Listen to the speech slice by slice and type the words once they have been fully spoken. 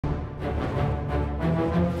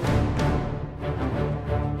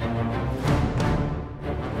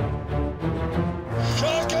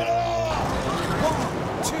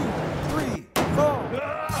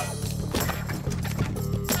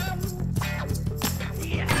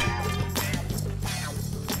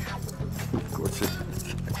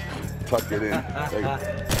tuck it in.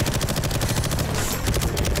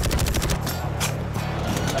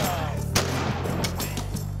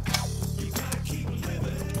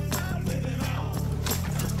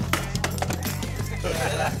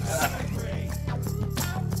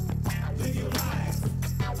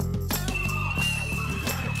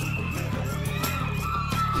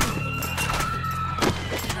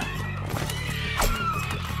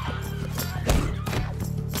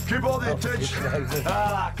 Keep all the attention.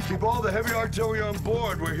 Keep all the heavy artillery on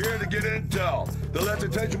board. We're here to get intel. The less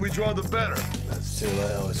attention we draw, the better. That's too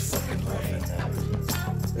late. I was fucking laughing.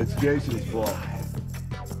 It's Jason's fault.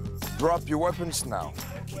 Drop your weapons now.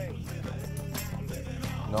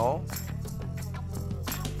 No?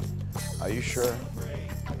 Are you sure?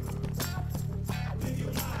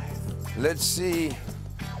 Let's see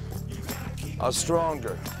how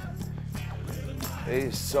stronger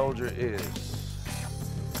a soldier is.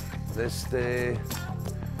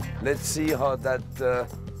 Let's see how that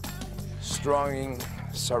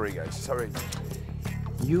sorry guys, sorry.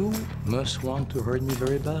 You must want to hurt me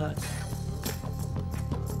very bad.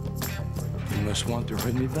 You must want to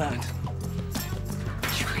hurt me bad.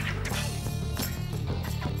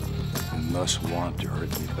 You must want to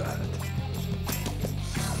hurt me bad.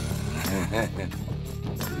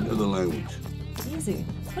 You know the language. Easy.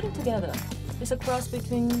 Put it together. It's a cross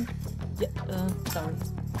between... sorry.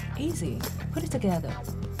 Easy. Put it together.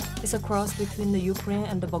 It's a cross between the Ukraine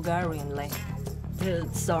and the Bulgarian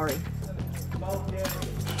language. Sorry.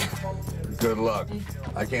 Good luck.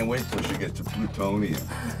 I can't wait till she gets to plutonium.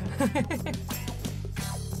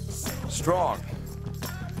 Strong.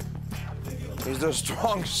 He's a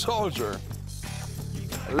strong soldier.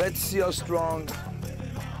 Let's see how strong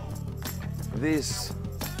this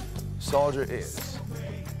soldier is.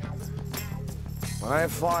 When I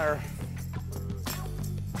fire,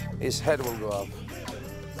 his head will go up.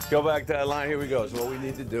 Go back to that line. Here we go. So what we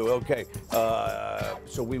need to do. Okay.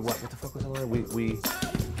 So we what? What the fuck was the line? We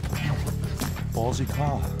ballsy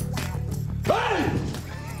call. Hey!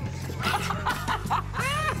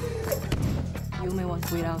 You may want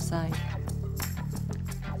to wait outside.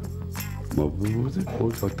 What was it?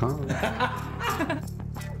 What's our time?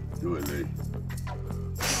 Do it, Lee.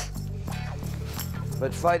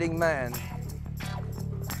 But fighting man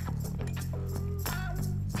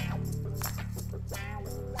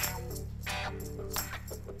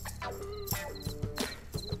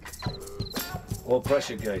All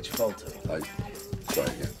pressure gauge faulty. Sorry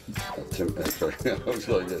again. Sorry. I was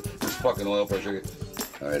like this. This fucking oil pressure.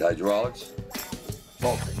 All right, hydraulics.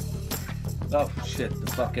 Faulty. Oh, shit,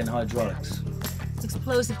 the fucking hydraulics.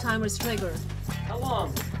 Explosive timers triggered. How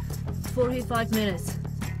long? 45 minutes.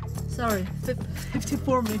 Sorry,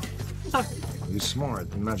 54 minutes. Sorry. You're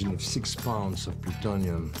smart. Imagine if 6 pounds of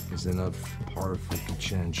plutonium is enough powerful to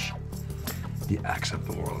change the axe of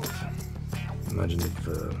the world. Imagine if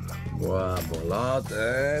voila,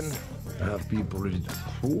 and have people ready to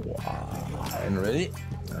and ready.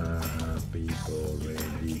 People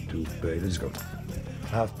ready to pay. Let's go.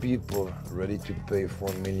 have people ready to pay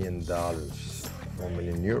 $4 million, 4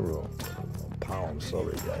 million euro, pounds.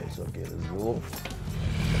 Sorry, guys. Okay, let's go.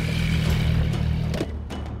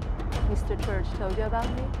 Mr. Church told you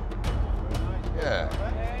about me? Yeah.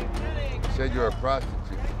 Said you're a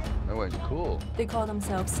prostitute. I went, cool. They call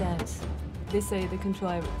themselves Sangs. They say they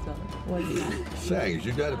control everything. What is that? Sangs,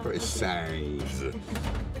 you got to pray. Sangs.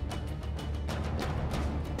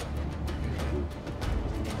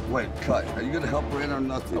 Wait, cut. Are you going to help her in or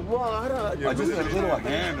nothing? Well, I just a little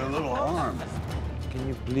hand, a little arm. Can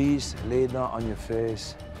you please lay down on your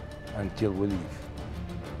face until we leave?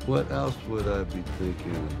 What else would I be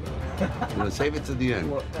thinking about? You know, save it to the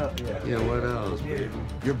end. Well, yeah, what else, baby?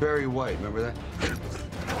 You're Barry White, remember that?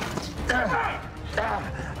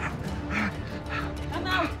 I'm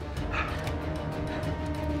out.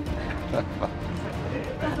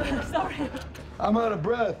 Sorry. I'm out of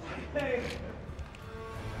breath.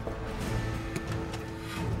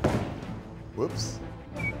 Whoops.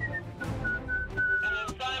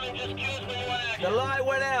 The light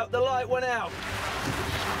went out. The light went out.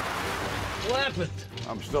 What happened?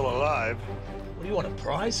 I'm still alive. What do you want, a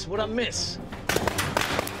prize? What'd I miss?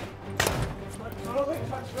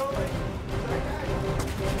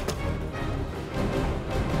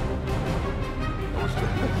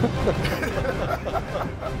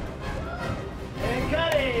 Hey,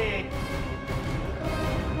 Cuddy!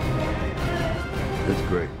 It's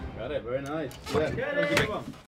great. Got it. Very nice. Yeah.